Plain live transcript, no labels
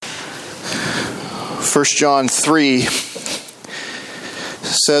1 John 3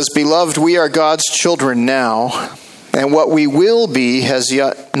 says, "Beloved, we are God's children now, and what we will be has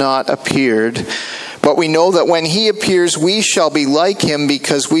yet not appeared. But we know that when he appears, we shall be like him,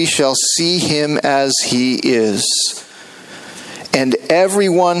 because we shall see him as he is. And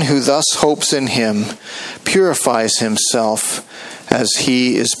everyone who thus hopes in him purifies himself as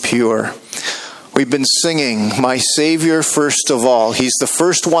he is pure." We've been singing, "My Savior first of all." He's the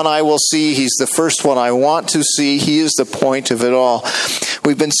first one I will see. He's the first one I want to see. He is the point of it all.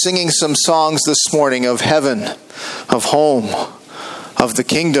 We've been singing some songs this morning of heaven, of home, of the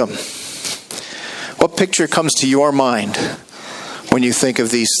kingdom. What picture comes to your mind when you think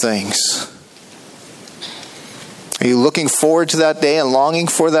of these things? Are you looking forward to that day and longing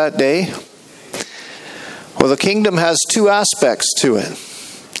for that day? Well, the kingdom has two aspects to it.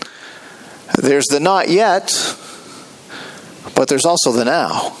 There's the not yet, but there's also the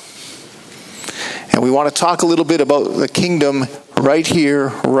now. And we want to talk a little bit about the kingdom right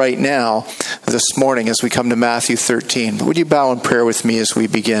here, right now, this morning as we come to Matthew 13. Would you bow in prayer with me as we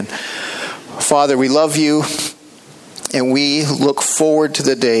begin? Father, we love you, and we look forward to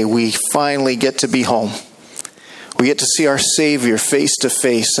the day we finally get to be home. We get to see our Savior face to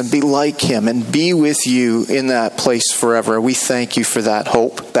face and be like him and be with you in that place forever. We thank you for that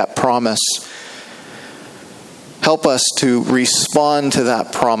hope, that promise. Help us to respond to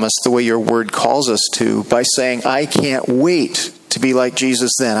that promise the way your word calls us to, by saying, "I can't wait to be like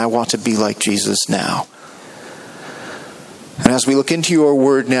Jesus then. I want to be like Jesus now." And as we look into your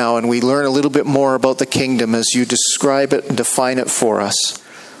word now and we learn a little bit more about the kingdom as you describe it and define it for us,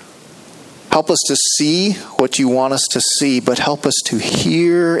 help us to see what you want us to see, but help us to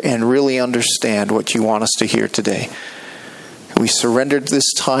hear and really understand what you want us to hear today. We surrendered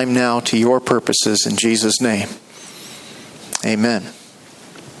this time now to your purposes in Jesus' name. Amen.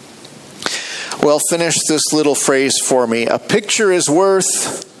 Well, finish this little phrase for me. A picture is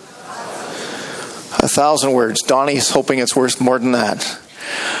worth 1,000 words. Donnie's hoping it's worth more than that.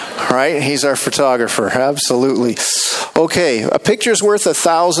 Right? He's our photographer. Absolutely. Okay, a picture is worth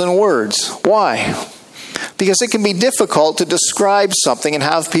 1,000 words. Why? Because it can be difficult to describe something and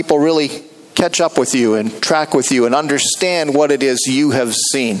have people really catch up with you and track with you and understand what it is you have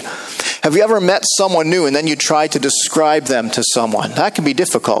seen. Have you ever met someone new and then you try to describe them to someone? That can be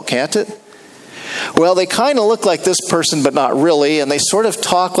difficult, can't it? Well, they kind of look like this person, but not really, and they sort of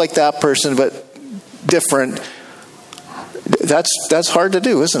talk like that person, but different. That's hard to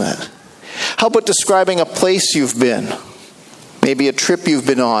do, isn't it? How about describing a place you've been? Maybe a trip you've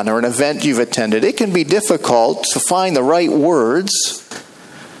been on or an event you've attended. It can be difficult to find the right words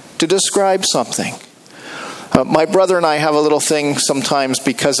to describe something. My brother and I have a little thing sometimes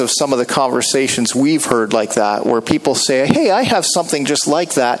because of some of the conversations we've heard like that, where people say, "Hey, I have something just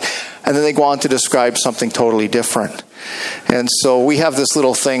like that," and then they go on to describe something totally different. And so we have this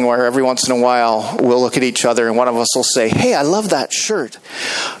little thing where every once in a while we'll look at each other and one of us will say, "Hey, I love that shirt."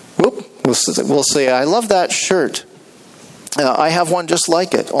 We'll say, "I love that shirt. I have one just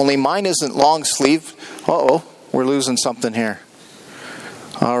like it, only mine isn't long sleeve." Uh-oh, we're losing something here.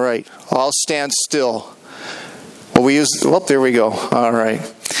 All right, I'll stand still. There we go. All right.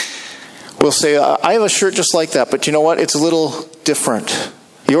 We'll say, "I have a shirt just like that, but you know what? It's a little different.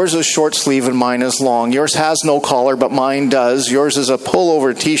 Yours is short sleeve and mine is long. Yours has no collar, but mine does. Yours is a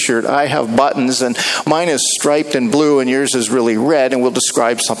pullover t-shirt. I have buttons, and mine is striped and blue, and yours is really red," and we'll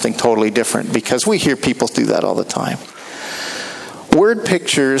describe something totally different because we hear people do that all the time. Word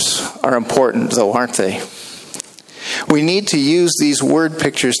pictures are important, though, aren't they? We need to use these word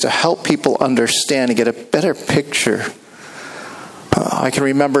pictures to help people understand and get a better picture. I can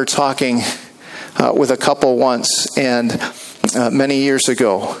remember talking with a couple once, and many years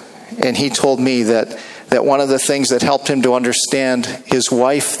ago, and he told me that one of the things that helped him to understand his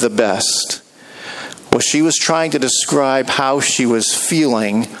wife the best was she was trying to describe how she was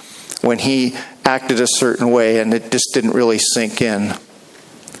feeling when he acted a certain way, and it just didn't really sink in.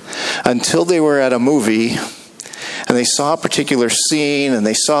 Until they were at a movie, and they saw a particular scene, and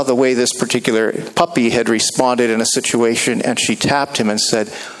they saw the way this particular puppy had responded in a situation, and she tapped him and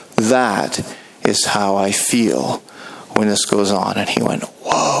said, "That is how I feel when this goes on." And he went,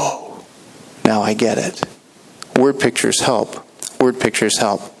 "Whoa, now I get it." Word pictures help. Word pictures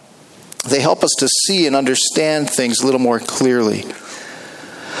help. They help us to see and understand things a little more clearly.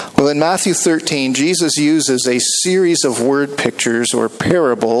 Well, in Matthew 13, Jesus uses a series of word pictures or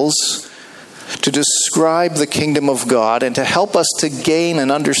parables to describe the kingdom of God and to help us to gain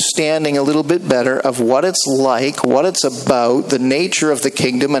an understanding a little bit better of what it's like, what it's about, the nature of the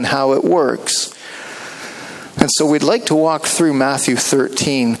kingdom, and how it works. And so we'd like to walk through Matthew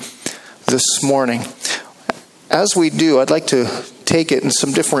 13 this morning. as we do, I'd like to take it in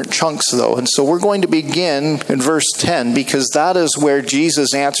some different chunks, though. And so we're going to begin in verse 10, because that is where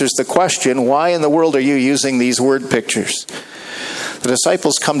Jesus answers the question, why in the world are you using these word pictures? The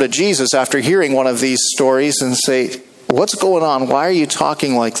disciples come to Jesus after hearing one of these stories and say, what's going on? Why are you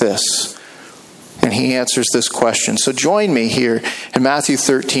talking like this? And he answers this question. So join me here in Matthew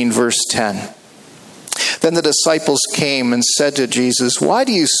 13, verse 10. Then the disciples came and said to Jesus, why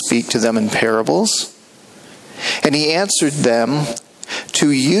do you speak to them in parables? And he answered them,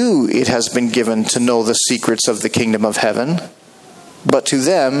 to you it has been given to know the secrets of the kingdom of heaven, but to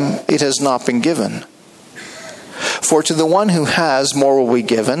them it has not been given. For to the one who has, more will be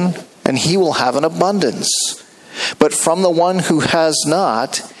given, and he will have an abundance. But from the one who has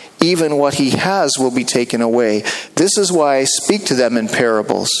not, even what he has will be taken away. This is why I speak to them in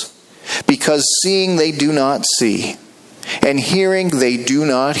parables, because seeing they do not see, and hearing they do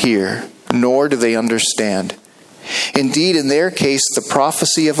not hear, nor do they understand. Indeed, in their case, the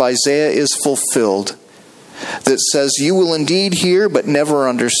prophecy of Isaiah is fulfilled, that says, you will indeed hear, but never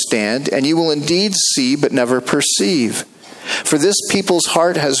understand, and you will indeed see, but never perceive. For this people's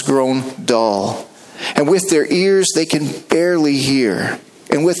heart has grown dull, and with their ears they can barely hear,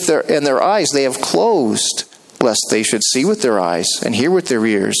 and with their eyes they have closed, lest they should see with their eyes, and hear with their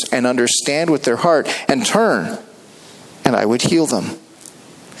ears, and understand with their heart, and turn, and I would heal them.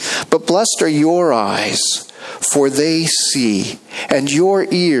 But blessed are your eyes, for they see, and your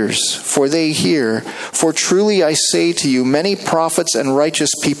ears, for they hear. For truly I say to you, many prophets and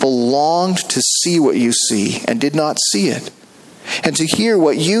righteous people longed to see what you see, and did not see it, and to hear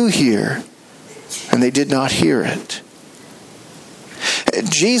what you hear, and they did not hear it.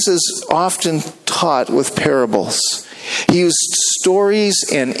 Jesus often taught with parables. He used stories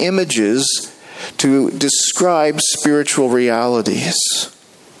and images to describe spiritual realities.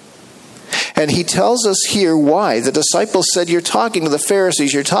 And he tells us here why. The disciples said, you're talking to the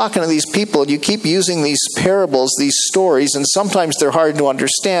Pharisees, you're talking to these people, and you keep using these parables, these stories, and sometimes they're hard to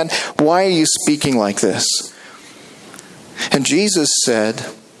understand. Why are you speaking like this? And Jesus said,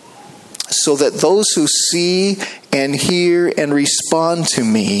 so that those who see and hear and respond to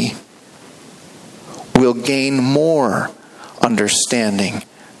me will gain more understanding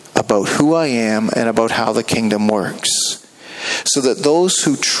about who I am and about how the kingdom works. So that those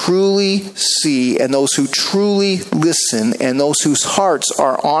who truly see and those who truly listen and those whose hearts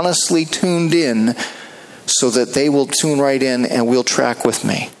are honestly tuned in, so that they will tune right in and will track with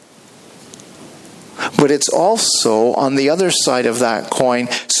me. But it's also on the other side of that coin,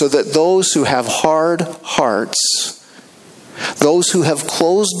 so that those who have hard hearts, those who have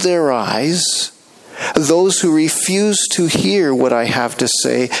closed their eyes, those who refuse to hear what I have to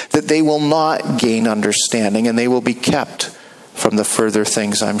say, that they will not gain understanding and they will be kept from the further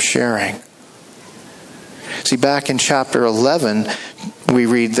things I'm sharing. See, back in chapter 11, we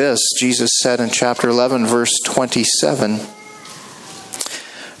read this. Jesus said in chapter 11, verse 27,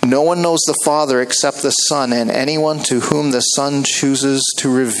 no one knows the Father except the Son, and anyone to whom the Son chooses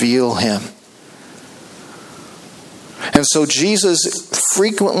to reveal him. And so Jesus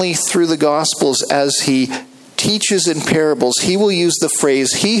frequently through the Gospels, as he teaches in parables, he will use the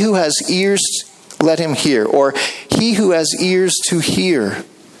phrase, he who has ears, let him hear. Or he who has ears to hear,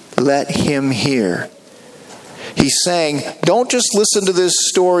 let him hear. He's saying, don't just listen to this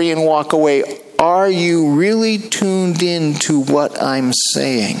story and walk away. Are you really tuned in to what I'm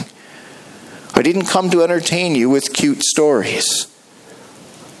saying? I didn't come to entertain you with cute stories.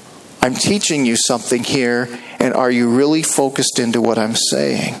 I'm teaching you something here, and are you really focused into what I'm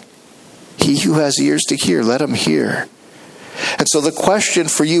saying? He who has ears to hear, let him hear. And so the question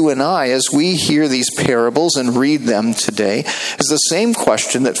for you and I, as we hear these parables and read them today, is the same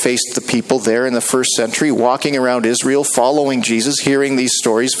question that faced the people there in the first century, walking around Israel, following Jesus, hearing these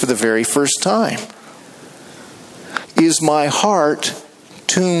stories for the very first time. Is my heart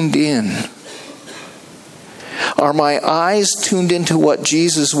tuned in? Are my eyes tuned into what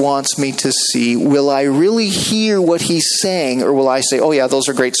Jesus wants me to see? Will I really hear what he's saying? Or will I say, oh yeah, those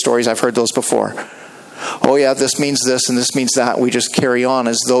are great stories, I've heard those before. Oh yeah, this means this and this means that. We just carry on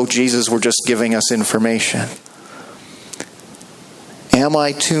as though Jesus were just giving us information. Am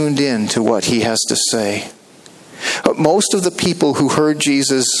I tuned in to what he has to say? Most of the people who heard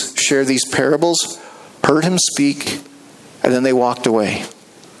Jesus share these parables heard him speak, and then they walked away.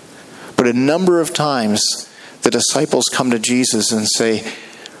 But a number of times, the disciples come to Jesus and say,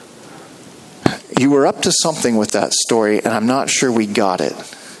 you were up to something with that story, and I'm not sure we got it.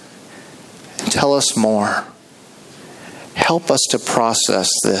 Tell us more. Help us to process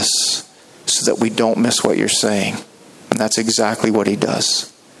this so that we don't miss what you're saying. And that's exactly what he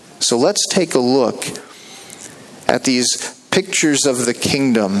does. So let's take a look at these pictures of the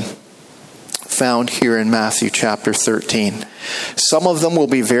kingdom found here in Matthew chapter 13. Some of them will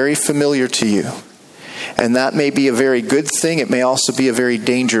be very familiar to you, and that may be a very good thing. It may also be a very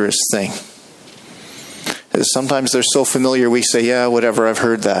dangerous thing. Sometimes they're so familiar we say, yeah, whatever, I've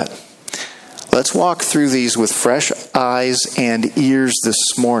heard that. Let's walk through these with fresh eyes and ears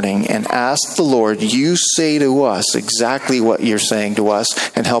this morning and ask the Lord, you say to us exactly what you're saying to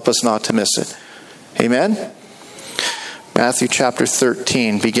us, and help us not to miss it. Amen? Matthew chapter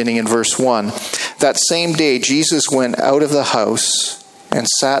 13, beginning in verse 1. That same day Jesus went out of the house and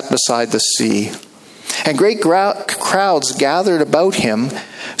sat beside the sea. And great crowds gathered about him,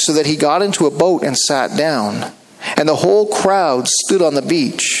 so that he got into a boat and sat down. And the whole crowd stood on the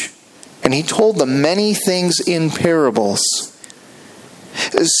beach. And he told them many things in parables,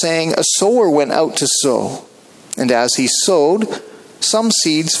 saying, a sower went out to sow. And as he sowed, some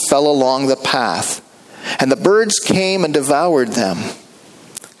seeds fell along the path, and the birds came and devoured them.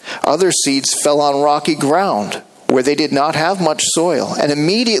 Other seeds fell on rocky ground, where they did not have much soil, and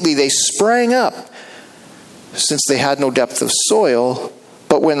immediately they sprang up, since they had no depth of soil.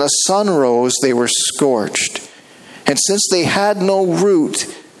 But when the sun rose, they were scorched. And since they had no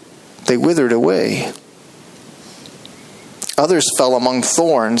root, they withered away. Others fell among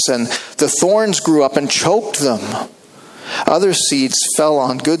thorns, and the thorns grew up and choked them. Other seeds fell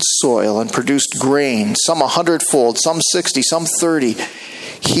on good soil and produced grain, some 100-fold, some 60, some 30.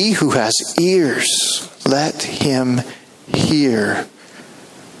 He who has ears, let him hear.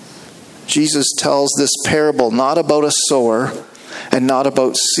 Jesus tells this parable not about a sower and not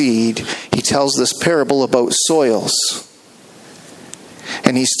about seed. He tells this parable about soils.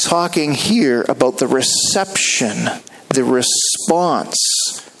 And he's talking here about the reception, the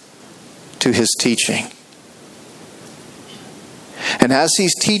response to his teaching. And as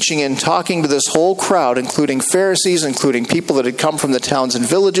he's teaching and talking to this whole crowd, including Pharisees, including people that had come from the towns and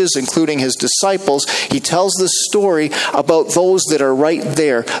villages, including his disciples, he tells this story about those that are right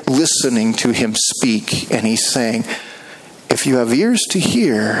there listening to him speak. And he's saying, if you have ears to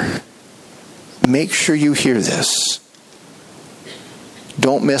hear, make sure you hear this.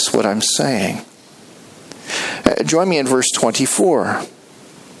 Don't miss what I'm saying. Join me in verse 24.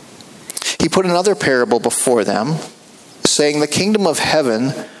 He put another parable before them, saying, the kingdom of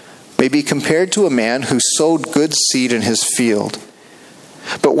heaven may be compared to a man who sowed good seed in his field.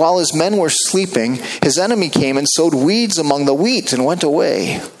 But while his men were sleeping, his enemy came and sowed weeds among the wheat and went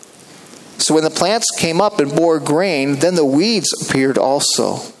away. So when the plants came up and bore grain, then the weeds appeared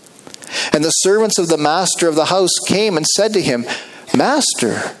also. And the servants of the master of the house came and said to him,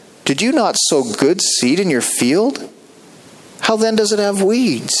 Master, did you not sow good seed in your field? How then does it have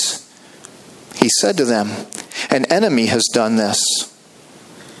weeds? He said to them, an enemy has done this.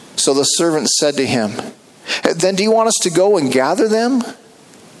 So the servant said to him, then do you want us to go and gather them?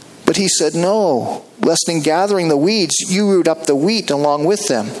 But he said, no, lest in gathering the weeds you root up the wheat along with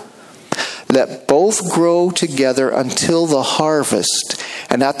them. Let both grow together until the harvest.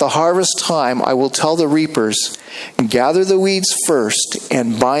 And at the harvest time I will tell the reapers, gather the weeds first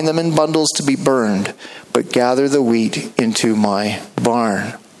and bind them in bundles to be burned, but gather the wheat into my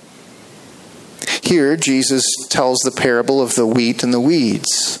barn. Here, Jesus tells the parable of the wheat and the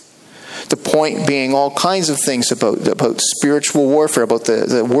weeds. The point being all kinds of things about spiritual warfare, about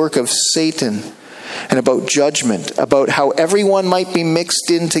the work of Satan, and about judgment, about how everyone might be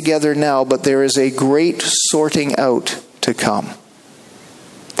mixed in together now, but there is a great sorting out to come.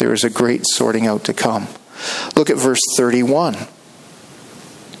 There is a great sorting out to come. Look at verse 31.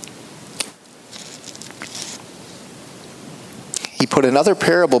 He put another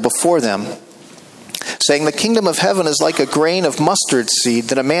parable before them, saying, the kingdom of heaven is like a grain of mustard seed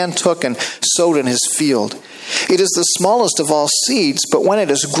that a man took and sowed in his field. It is the smallest of all seeds, but when it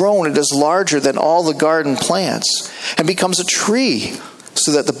is grown, it is larger than all the garden plants and becomes a tree,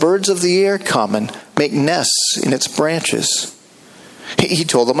 so that the birds of the air come and make nests in its branches. He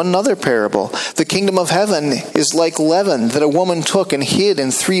told them another parable. The kingdom of heaven is like leaven that a woman took and hid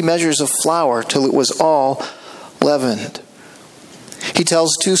in 3 measures of flour till it was all leavened. He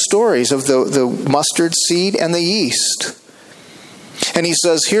tells 2 stories of the mustard seed and the yeast. And he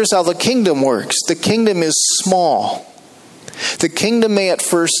says, here's how the kingdom works. The kingdom is small. The kingdom may at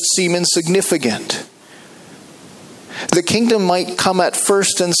first seem insignificant. The kingdom might come at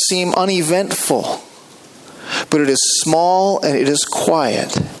first and seem uneventful. But it is small and it is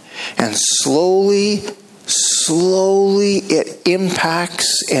quiet. And slowly it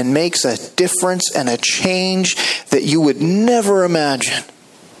impacts and makes a difference and a change that you would never imagine.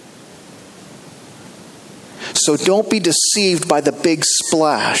 So don't be deceived by the big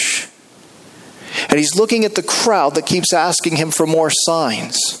splash. And he's looking at the crowd that keeps asking him for more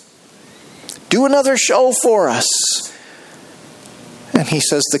signs. Do another show for us. And he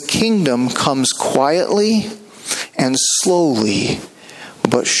says the kingdom comes quietly and slowly,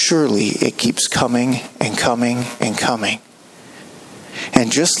 but surely it keeps coming and coming and coming.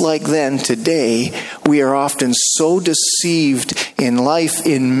 And just like then, today, we are often so deceived in life,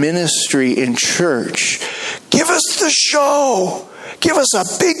 in ministry, in church. Give us the show. Give us a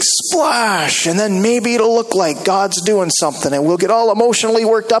big splash. And then maybe it'll look like God's doing something. And we'll get all emotionally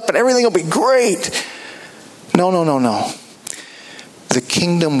worked up and everything will be great. No. The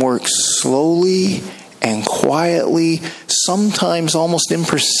kingdom works slowly and quietly, sometimes almost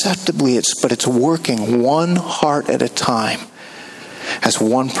imperceptibly. But it's working one heart at a time. As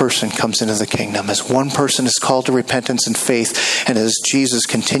one person comes into the kingdom, as one person is called to repentance and faith, and as Jesus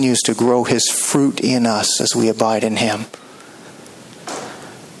continues to grow his fruit in us as we abide in him.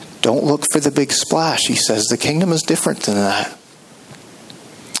 Don't look for the big splash, he says. The kingdom is different than that.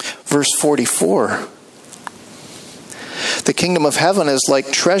 Verse 44. The kingdom of heaven is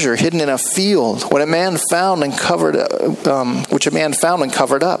like treasure hidden in a field, which a man found and covered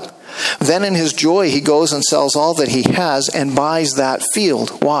up. Then in his joy he goes and sells all that he has and buys that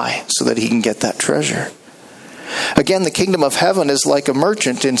field. Why? So that he can get that treasure. Again, the kingdom of heaven is like a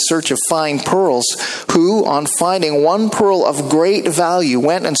merchant in search of fine pearls, who, on finding one pearl of great value,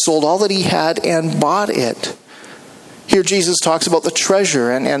 went and sold all that he had and bought it. Here Jesus talks about the treasure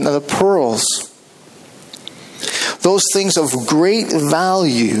and the pearls. Those things of great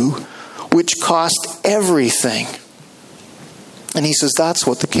value which cost everything. And he says that's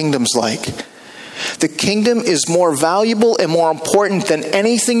what the kingdom's like. The kingdom is more valuable and more important than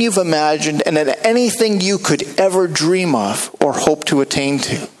anything you've imagined and than anything you could ever dream of or hope to attain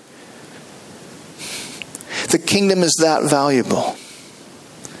to. The kingdom is that valuable.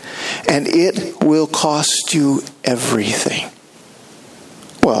 And it will cost you everything.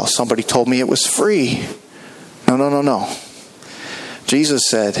 Well, somebody told me it was free. No. Jesus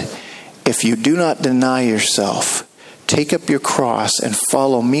said, if you do not deny yourself, take up your cross and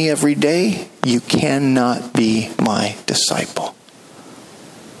follow me every day, you cannot be my disciple.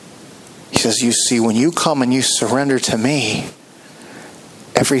 He says, you see, when you come and you surrender to me,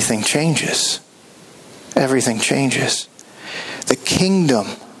 everything changes. Everything changes. The kingdom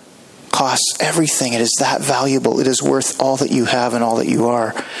costs everything. It is that valuable. It is worth all that you have and all that you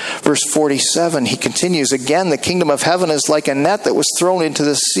are. Verse 47, he continues, again, the kingdom of heaven is like a net that was thrown into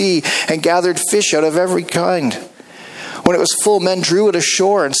the sea and gathered fish out of every kind. When it was full, men drew it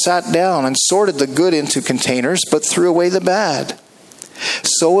ashore and sat down and sorted the good into containers, but threw away the bad.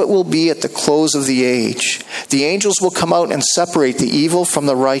 So it will be at the close of the age. The angels will come out and separate the evil from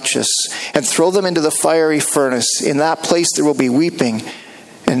the righteous and throw them into the fiery furnace. In that place there will be weeping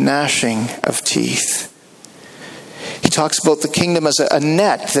and gnashing of teeth. He talks about the kingdom as a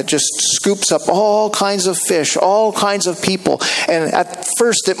net that just scoops up all kinds of fish, all kinds of people. And at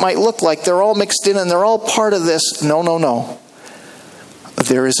first it might look like they're all mixed in and they're all part of this. No.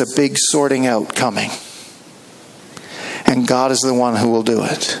 There is a big sorting out coming. And God is the one who will do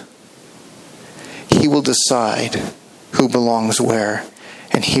it. He will decide who belongs where,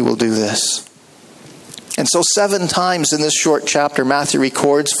 and he will do this. And so 7 times in this short chapter, Matthew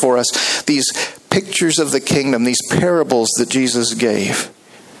records for us these pictures of the kingdom, these parables that Jesus gave,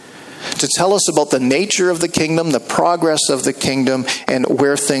 to tell us about the nature of the kingdom, the progress of the kingdom, and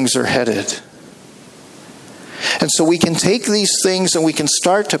where things are headed. And so we can take these things and we can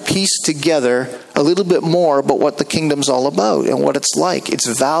start to piece together a little bit more about what the kingdom's all about and what it's like, its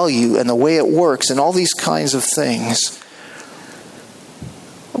value and the way it works and all these kinds of things.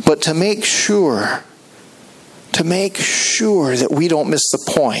 But to make sure that we don't miss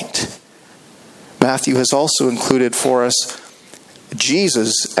the point, Matthew has also included for us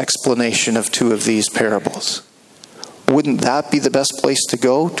Jesus' explanation of 2 of these parables. Wouldn't that be the best place to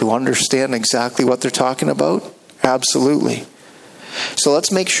go to understand exactly what they're talking about? Absolutely. So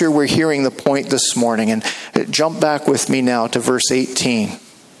let's make sure we're hearing the point this morning, and jump back with me now to verse 18.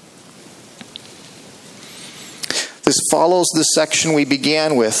 This follows the section we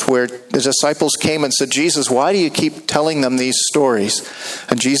began with, where the disciples came and said, Jesus, why do you keep telling them these stories?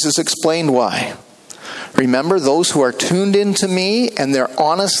 And Jesus explained why. Remember, those who are tuned into me and they're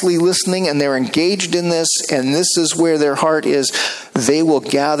honestly listening and they're engaged in this, and this is where their heart is, they will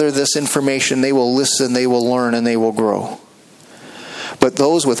gather this information, they will listen, they will learn, and they will grow. But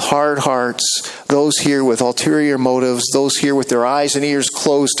those with hard hearts, those here with ulterior motives, those here with their eyes and ears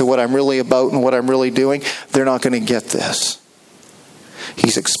closed to what I'm really about and what I'm really doing, they're not going to get this.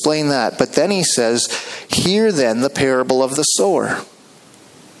 He's explained that. But then he says, hear then the parable of the sower.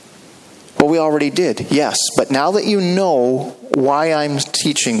 Well, we already did, yes. But now that you know why I'm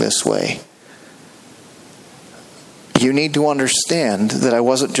teaching this way, you need to understand that I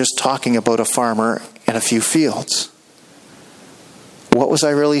wasn't just talking about a farmer and a few fields. What was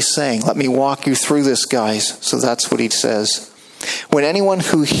I really saying? Let me walk you through this, guys. So that's what he says. When anyone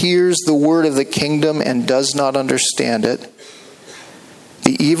who hears the word of the kingdom and does not understand it,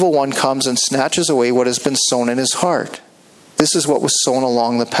 the evil one comes and snatches away what has been sown in his heart. This is what was sown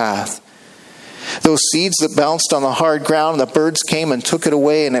along the path. Those seeds that bounced on the hard ground, the birds came and took it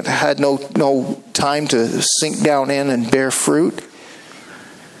away, and it had no time to sink down in and bear fruit.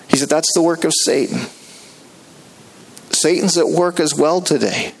 He said, that's the work of Satan. Satan's at work as well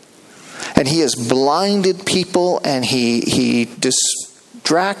today. And he has blinded people, and he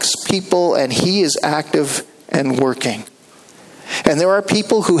distracts people, and he is active and working. And there are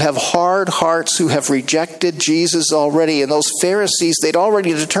people who have hard hearts who have rejected Jesus already. And those Pharisees, they'd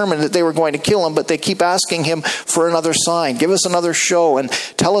already determined that they were going to kill him, but they keep asking him for another sign. Give us another show and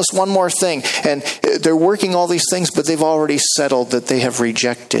tell us one more thing. And they're working all these things, but they've already settled that they have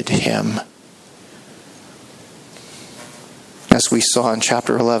rejected him. As we saw in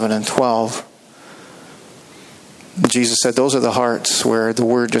chapter 11 and 12. Jesus said, those are the hearts where the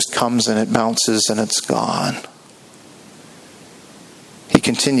word just comes and it bounces and it's gone. He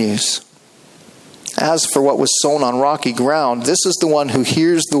continues, as for what was sown on rocky ground, this is the one who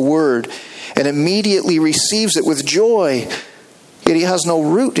hears the word and immediately receives it with joy, yet he has no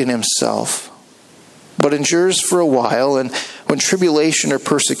root in himself, but endures for a while, and when tribulation or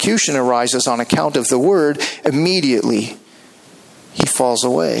persecution arises on account of the word, immediately he falls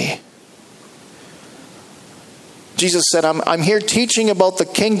away. Jesus said, I'm here teaching about the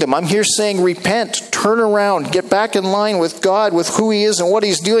kingdom. I'm here saying repent, turn around, get back in line with God, with who he is and what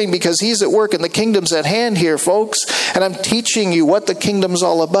he's doing, because he's at work and the kingdom's at hand here, folks. And I'm teaching you what the kingdom's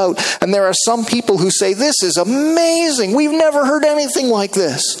all about. And there are some people who say, this is amazing. We've never heard anything like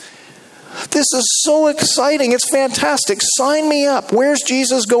this. This is so exciting. It's fantastic. Sign me up. Where's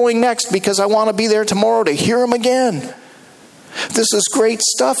Jesus going next? Because I want to be there tomorrow to hear him again. This is great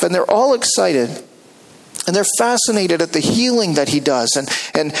stuff. And they're all excited. And they're fascinated at the healing that he does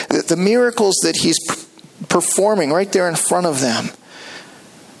and the miracles that he's performing right there in front of them.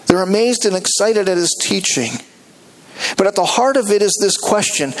 They're amazed and excited at his teaching. But at the heart of it is this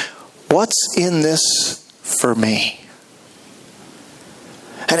question, what's in this for me?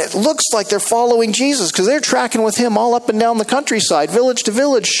 And it looks like they're following Jesus because they're tracking with him all up and down the countryside, village to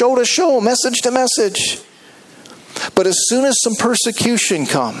village, show to show, message to message. But as soon as some persecution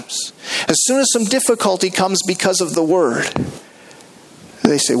comes, as soon as some difficulty comes because of the word,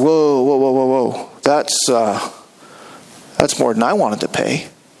 they say, whoa, that's more than I wanted to pay.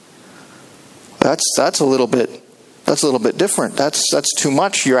 That's a little bit different. That's too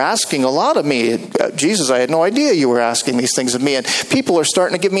much. You're asking a lot of me. Jesus, I had no idea you were asking these things of me. And people are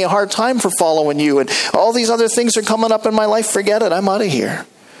starting to give me a hard time for following you. And all these other things are coming up in my life. Forget it. I'm out of here.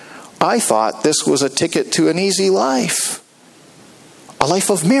 I thought this was a ticket to an easy life. A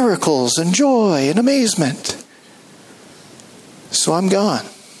life of miracles and joy and amazement. So I'm gone.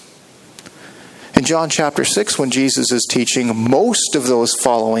 In John chapter 6, when Jesus is teaching, most of those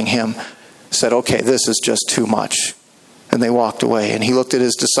following him said, okay, this is just too much. And they walked away. And he looked at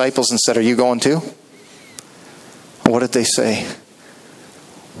his disciples and said, are you going too? And what did they say?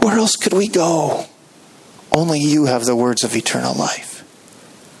 Where else could we go? Only you have the words of eternal life.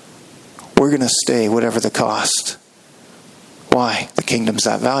 We're going to stay whatever the cost. Why? The kingdom's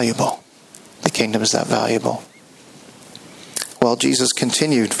that valuable. The kingdom is that valuable. Well, Jesus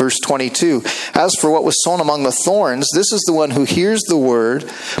continued, verse 22. As for what was sown among the thorns, this is the one who hears the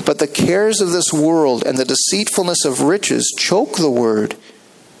word, but the cares of this world and the deceitfulness of riches choke the word,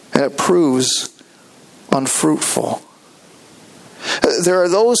 and it proves unfruitful. There are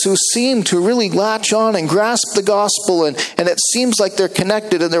those who seem to really latch on and grasp the gospel, and it seems like they're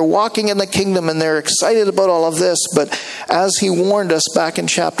connected and they're walking in the kingdom and they're excited about all of this. But as he warned us back in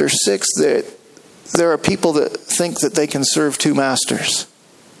chapter 6, there are people that think that they can serve two masters.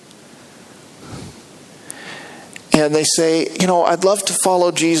 And they say, I'd love to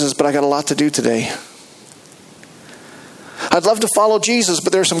follow Jesus, but I got a lot to do today. I'd love to follow Jesus,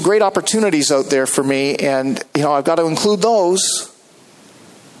 but there's some great opportunities out there for me, and I've got to include those.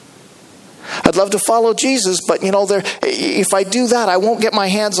 I'd love to follow Jesus, but if I do that, I won't get my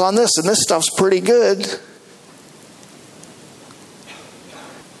hands on this, and this stuff's pretty good.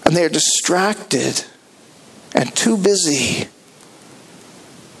 And they're distracted and too busy.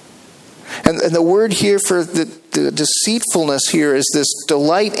 And the word here for the deceitfulness here is this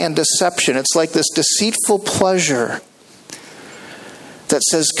delight and deception. It's like this deceitful pleasure that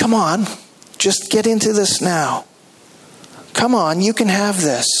says, come on, Just get into this now. Come on, you can have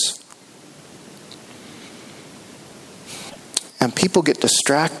this. And people get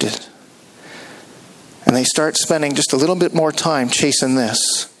distracted. And they start spending just a little bit more time chasing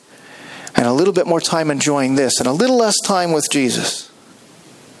this. And a little bit more time enjoying this. And a little less time with Jesus.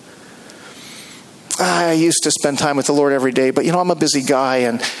 I used to spend time with the Lord every day, but I'm a busy guy,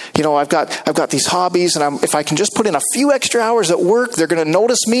 and I've got these hobbies, and if I can just put in a few extra hours at work, they're going to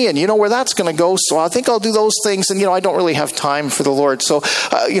notice me, and you know where that's going to go. So I think I'll do those things, and I don't really have time for the Lord. So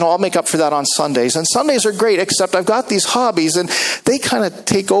I'll make up for that on Sundays. And Sundays are great, except I've got these hobbies, and they kind of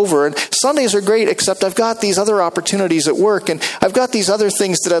take over. And Sundays are great, except I've got these other opportunities at work, and I've got these other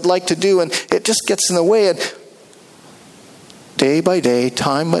things that I'd like to do, and it just gets in the way. And day by day,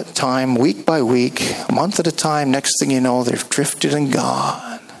 time by time, week by week, a month at a time, next thing you know, they've drifted and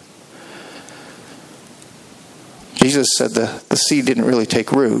gone. Jesus said the seed didn't really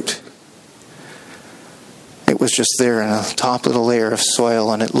take root. It was just there in a top little layer of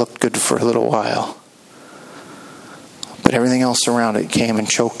soil, and it looked good for a little while. But everything else around it came and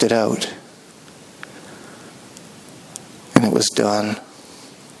choked it out. And it was done.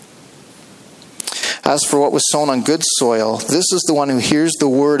 As for what was sown on good soil, this is the one who hears the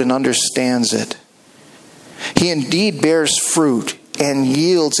word and understands it. He indeed bears fruit and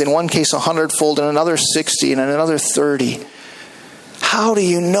yields, in one case 100-fold, in another 60, and in another 30. How do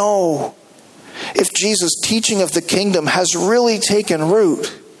you know if Jesus' teaching of the kingdom has really taken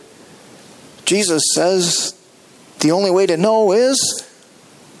root? Jesus says the only way to know is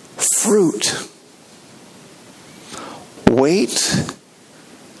fruit. Wait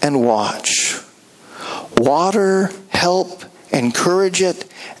and watch. Water, help, encourage it,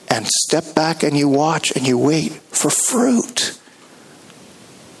 and step back and you watch and you wait for fruit.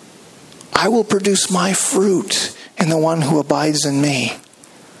 I will produce my fruit in the one who abides in me.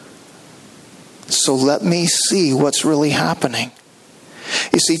 So let me see what's really happening.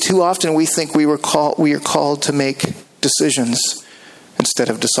 You see, too often we think we are called to make decisions instead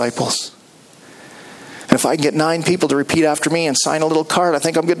of disciples. And if I can get 9 people to repeat after me and sign a little card, I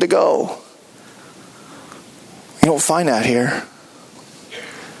think I'm good to go. You don't find that here.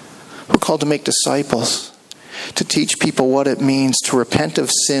 We're called to make disciples, to teach people what it means to repent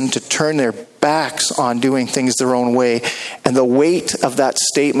of sin, to turn their backs on doing things their own way, and the weight of that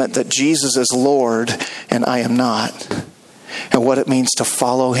statement that Jesus is Lord and I am not, and what it means to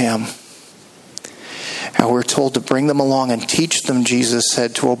follow him. And we're told to bring them along and teach them, Jesus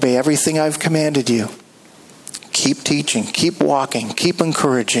said, to obey everything I've commanded you. Keep teaching, keep walking, keep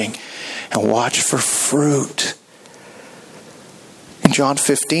encouraging, and watch for fruit. In John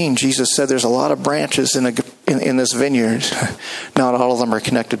 15, Jesus said there's a lot of branches in this vineyard. Not all of them are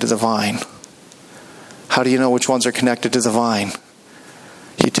connected to the vine. How do you know which ones are connected to the vine?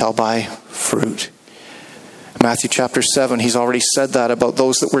 You tell by fruit. Matthew chapter 7, he's already said that about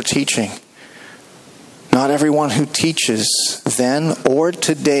those that we're teaching. Not everyone who teaches then or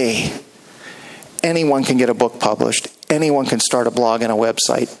today. Anyone can get a book published. Anyone can start a blog and a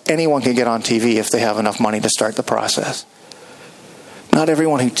website. Anyone can get on TV if they have enough money to start the process. Not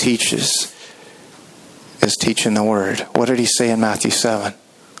everyone who teaches is teaching the word. What did he say in Matthew 7?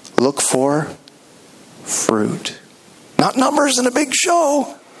 Look for fruit. Not numbers and a big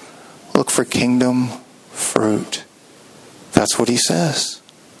show. Look for kingdom fruit. That's what he says.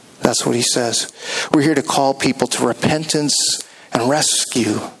 That's what he says. We're here to call people to repentance and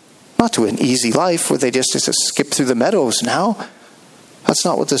rescue. Not to an easy life where they just skip through the meadows now. That's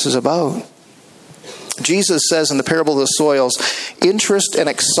not what this is about. Jesus says in the parable of the soils, interest and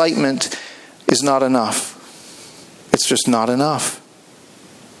excitement is not enough. It's just not enough.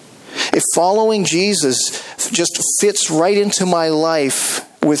 If following Jesus just fits right into my life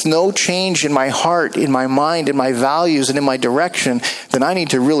with no change in my heart, in my mind, in my values, and in my direction, then I need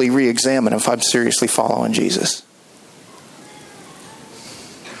to really re-examine if I'm seriously following Jesus.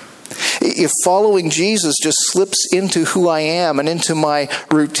 If following Jesus just slips into who I am and into my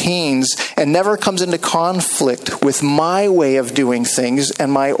routines and never comes into conflict with my way of doing things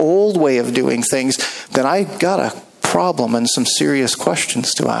and my old way of doing things, then I got a problem and some serious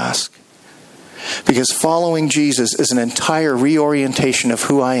questions to ask. Because following Jesus is an entire reorientation of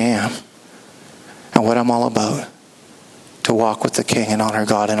who I am and what I'm all about. To walk with the King and honor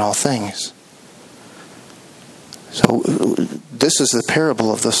God in all things. So this is the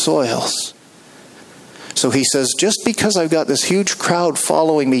parable of the soils. So he says, just because I've got this huge crowd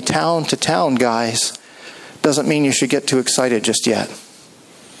following me town to town, guys, doesn't mean you should get too excited just yet.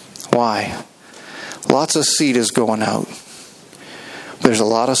 Why? Lots of seed is going out. There's a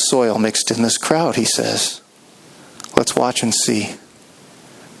lot of soil mixed in this crowd, he says. Let's watch and see.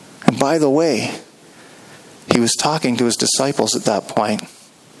 And by the way, he was talking to his disciples at that point,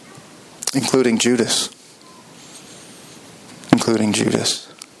 including Judas.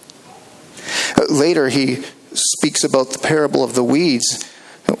 Later, he speaks about the parable of the weeds.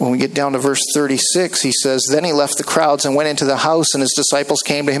 When we get down to verse 36, he says, "Then he left the crowds and went into the house, and his disciples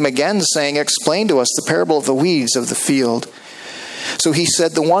came to him again, saying, 'Explain to us the parable of the weeds of the field.' So he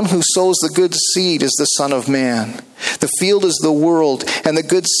said, 'The one who sows the good seed is the Son of Man. The field is the world, and the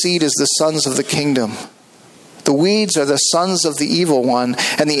good seed is the sons of the kingdom. The weeds are the sons of the evil one,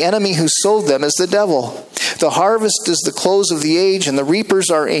 and the enemy who sowed them is the devil. The harvest is the close of the age, and the reapers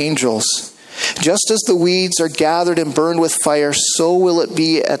are angels. Just as the weeds are gathered and burned with fire, so will it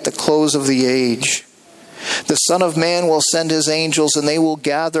be at the close of the age. The Son of Man will send his angels, and they will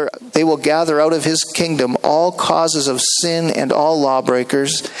gather out of his kingdom all causes of sin and all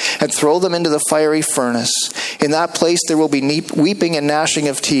lawbreakers, and throw them into the fiery furnace. In that place there will be weeping and gnashing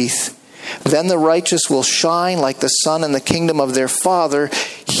of teeth. Then the righteous will shine like the sun in the kingdom of their Father.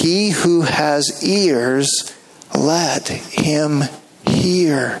 He who has ears, let him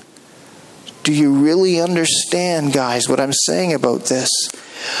hear.'" Do you really understand, guys, what I'm saying about this?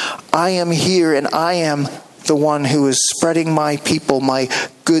 I am here, and I am the one who is spreading my people, my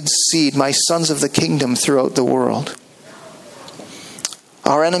good seed, my sons of the kingdom throughout the world.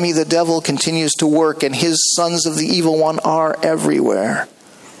 Our enemy, the devil, continues to work, and his sons of the evil one are everywhere.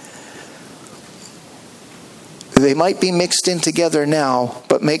 They might be mixed in together now,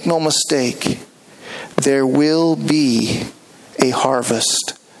 but make no mistake, there will be a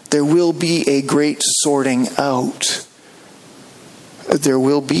harvest. There will be a great sorting out. There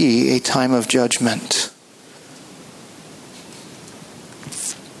will be a time of judgment.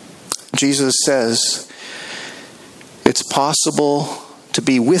 Jesus says it's possible to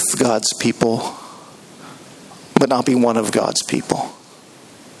be with God's people, but not be one of God's people.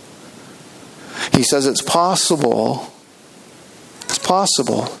 He says it's possible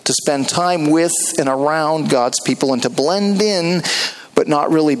to spend time with and around God's people and to blend in, but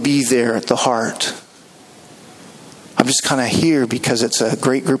not really be there at the heart. I'm just kind of here because it's a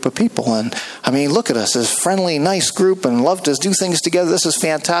great group of people. And I mean, look at us, this friendly, nice group, and love to do things together. This is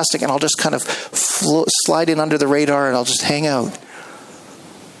fantastic. And I'll just kind of slide in under the radar, and I'll just hang out.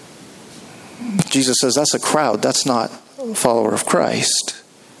 Jesus says that's a crowd. That's not a follower of Christ.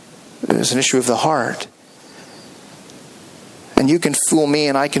 It's an issue of the heart. And you can fool me,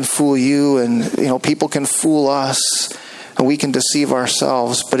 and I can fool you, and people can fool us, and we can deceive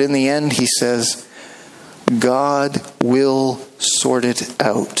ourselves. But in the end, he says, God will sort it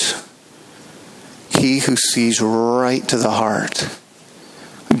out. He who sees right to the heart.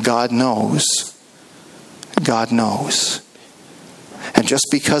 God knows. God knows. And just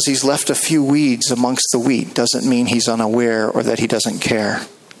because he's left a few weeds amongst the wheat doesn't mean he's unaware or that he doesn't care.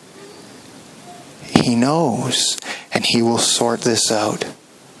 He knows, and he will sort this out.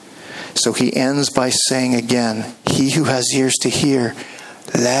 So he ends by saying again, he who has ears to hear,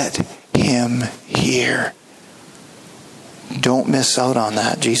 let him hear. Don't miss out on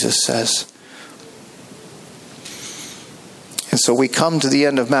that, Jesus says. And so we come to the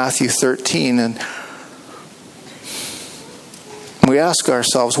end of Matthew 13, and we ask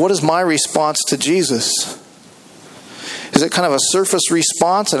ourselves, what is my response to Jesus? Is it kind of a surface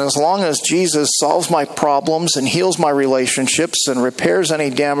response? And as long as Jesus solves my problems and heals my relationships and repairs any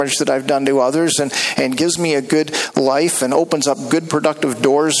damage that I've done to others and gives me a good life and opens up good productive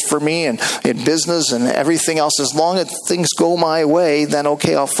doors for me and in business and everything else, as long as things go my way, then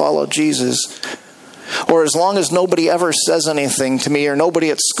okay, I'll follow Jesus. Or as long as nobody ever says anything to me, or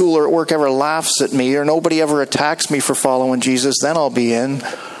nobody at school or at work ever laughs at me, or nobody ever attacks me for following Jesus, then I'll be in.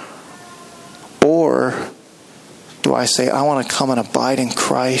 Or do I say, I want to come and abide in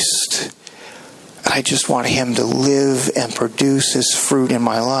Christ, and I just want him to live and produce his fruit in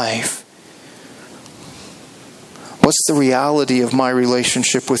my life? What's the reality of my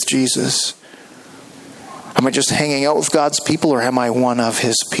relationship with Jesus? Am I just hanging out with God's people, or am I one of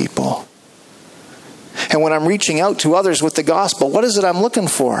his people? And when I'm reaching out to others with the gospel, what is it I'm looking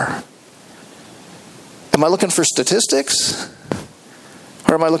for? Am I looking for statistics?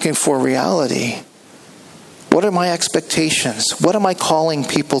 Or am I looking for reality? What are my expectations? What am I calling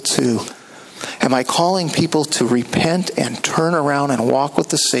people to? Am I calling people to repent and turn around and walk with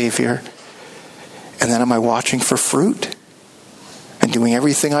the Savior? And then am I watching for fruit and doing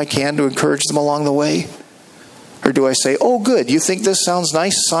everything I can to encourage them along the way? Or do I say, oh good, you think this sounds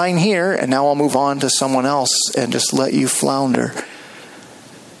nice, sign here, and now I'll move on to someone else and just let you flounder?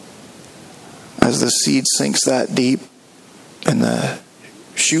 As the seed sinks that deep and the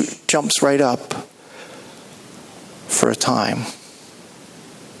shoot jumps right up for a time.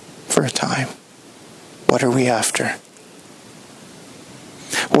 for a time? What are we after?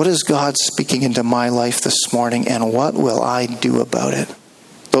 What is God speaking into my life this morning, and what will I do about it?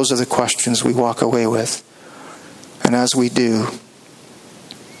 Those are the questions we walk away with. And as we do,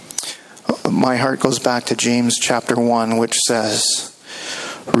 my heart goes back to James chapter 1, which says,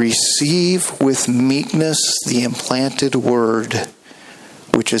 receive with meekness the implanted word,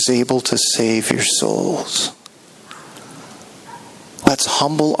 which is able to save your souls. Let's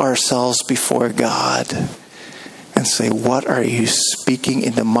humble ourselves before God and say, what are you speaking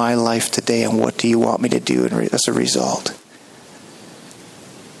into my life today, and what do you want me to do as a result?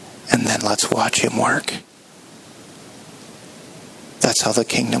 And then let's watch him work. That's how the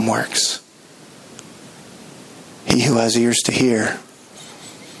kingdom works. He who has ears to hear,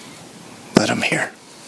 let him hear.